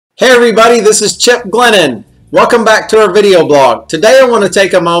Hey everybody, this is Chip Glennon. Welcome back to our video blog. Today I want to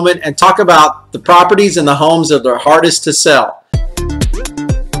take a moment and talk about the properties and the homes that are hardest to sell.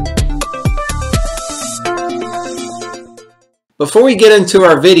 Before we get into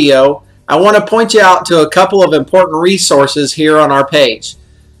our video, I want to point you out to a couple of important resources here on our page.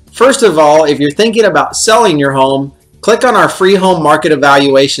 First of all, if you're thinking about selling your home, click on our free home market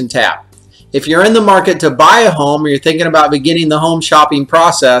evaluation tab. If you're in the market to buy a home or you're thinking about beginning the home shopping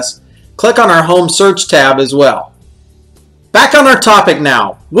process, click on our home search tab as well. Back on our topic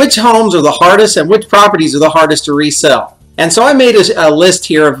now, which homes are the hardest and which properties are the hardest to resell? And so I made a list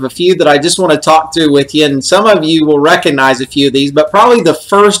here of a few that I just want to talk through with you, and some of you will recognize a few of these, but probably the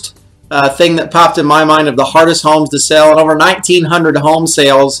first thing that popped in my mind of the hardest homes to sell, and over 1,900 home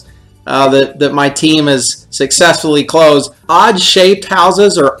sales that my team has successfully closed. Odd shaped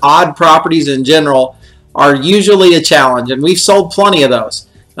houses or odd properties in general are usually a challenge, and we've sold plenty of those.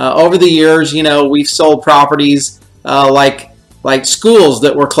 Over the years, you know, we've sold properties like schools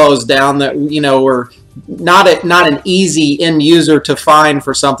that were closed down that, you know, were not an easy end user to find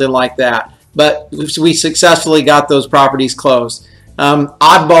for something like that, but we successfully got those properties closed.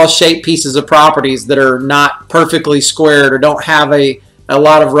 Oddball shaped pieces of properties that are not perfectly squared or don't have a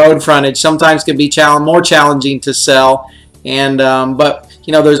lot of road frontage sometimes can be more challenging to sell, and but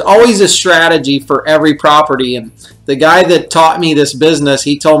you know, there's always a strategy for every property. And the guy that taught me this business,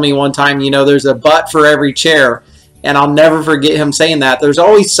 he told me one time, you know, there's a butt for every chair, and I'll never forget him saying that. There's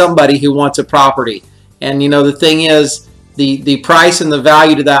always somebody who wants a property, and you know, the thing is, the price and the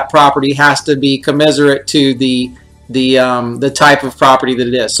value to that property has to be commensurate to the type of property that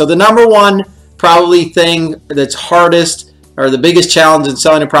it is. So the number one probably thing that's hardest or the biggest challenge in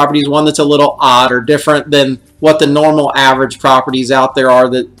selling a property is one that's a little odd or different than what the normal average properties out there are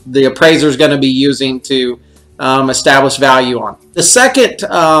that the appraiser is going to be using to establish value on. The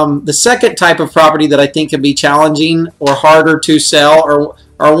second type of property that I think can be challenging or harder to sell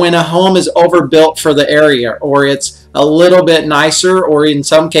are when a home is overbuilt for the area, or it's a little bit nicer, or in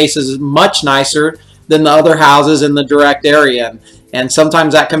some cases much nicer than the other houses in the direct area. And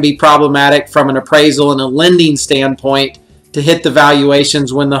sometimes that can be problematic from an appraisal and a lending standpoint to hit the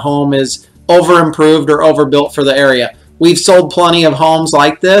valuations when the home is over improved or overbuilt for the area. We've sold plenty of homes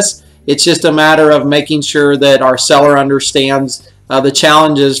like this. It's just a matter of making sure that our seller understands the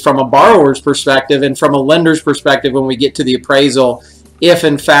challenges from a borrower's perspective and from a lender's perspective when we get to the appraisal, if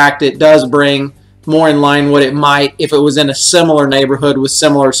in fact it does bring more in line what it might if it was in a similar neighborhood with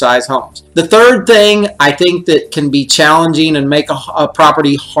similar size homes. The third thing I think that can be challenging and make a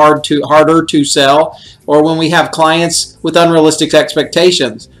property harder to sell, or when we have clients with unrealistic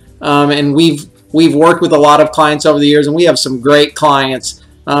expectations. And we've worked with a lot of clients over the years, and we have some great clients.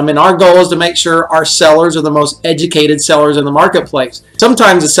 And our goal is to make sure our sellers are the most educated sellers in the marketplace.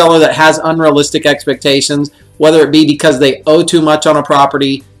 Sometimes a seller that has unrealistic expectations, whether it be because they owe too much on a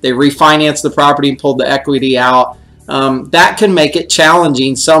property, they refinance the property and pulled the equity out, that can make it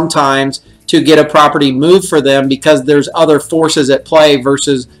challenging sometimes to get a property moved for them because there's other forces at play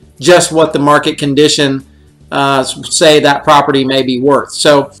versus just what the market condition say that property may be worth.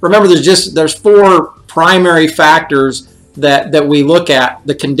 So remember, there's four primary factors that we look at: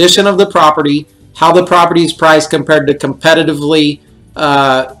 the condition of the property, how the property is priced compared to competitive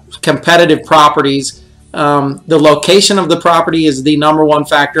properties. The location of the property is the number one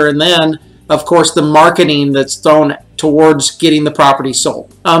factor, and then of course the marketing that's thrown towards getting the property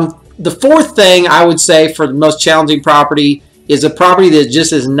sold. The fourth thing I would say for the most challenging property is a property that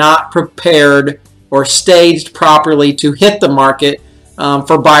just is not prepared or staged properly to hit the market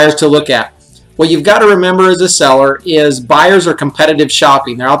for buyers to look at. What you've got to remember as a seller is buyers are competitive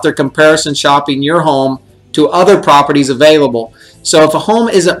shopping. They're out there comparison shopping your home to other properties available. So if a home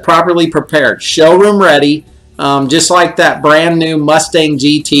isn't properly prepared, showroom ready, just like that brand new Mustang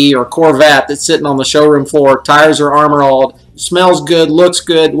GT or Corvette that's sitting on the showroom floor, tires are armor-alled, smells good, looks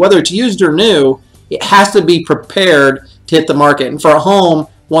good, whether it's used or new, it has to be prepared to hit the market. And for a home,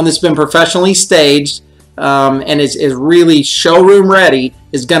 one that's been professionally staged and is really showroom ready,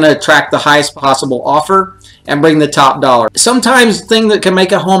 is going to attract the highest possible offer and bring the top dollar. Sometimes the thing that can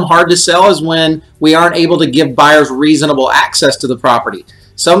make a home hard to sell is when we aren't able to give buyers reasonable access to the property.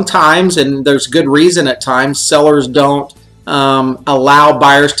 Sometimes, and there's good reason at times, sellers don't allow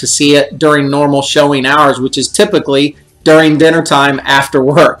buyers to see it during normal showing hours, which is typically during dinner time after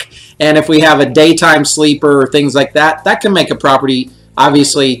work. And if we have a daytime sleeper or things like that, that can make a property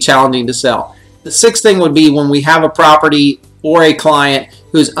obviously challenging to sell. The sixth thing would be when we have a property or a client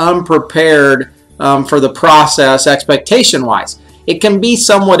who's unprepared for the process expectation-wise. it can be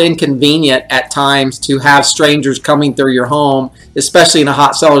somewhat inconvenient at times to have strangers coming through your home, especially in a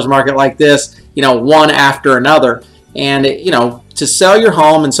hot seller's market like this, you know, one after another. And, you know, to sell your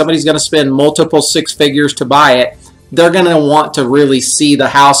home and somebody's going to spend multiple six figures to buy it, they're going to want to really see the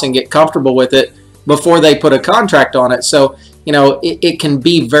house and get comfortable with it before they put a contract on it. So, you know, it can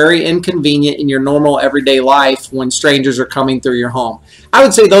be very inconvenient in your normal everyday life when strangers are coming through your home. I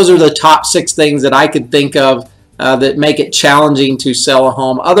would say those are the top 6 things that I could think of that make it challenging to sell a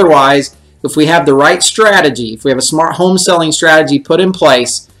home. Otherwise, if we have the right strategy, if we have a smart home selling strategy put in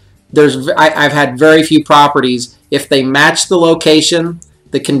place, I've had very few properties, if they match the location,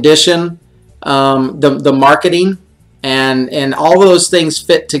 the condition, the marketing, and all of those things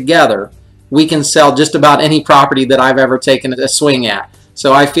fit together, we can sell just about any property that I've ever taken a swing at.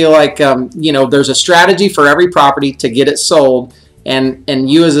 So I feel like you know, there's a strategy for every property to get it sold, and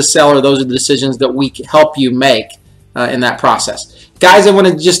you as a seller, those are the decisions that we help you make in that process. Guys, I want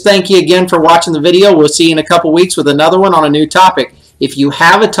to just thank you again for watching the video. We'll see you in a couple weeks with another one on a new topic. If you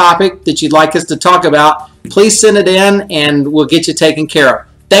have a topic that you'd like us to talk about, please send it in and we'll get you taken care of.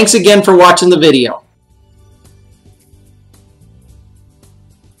 Thanks again for watching the video.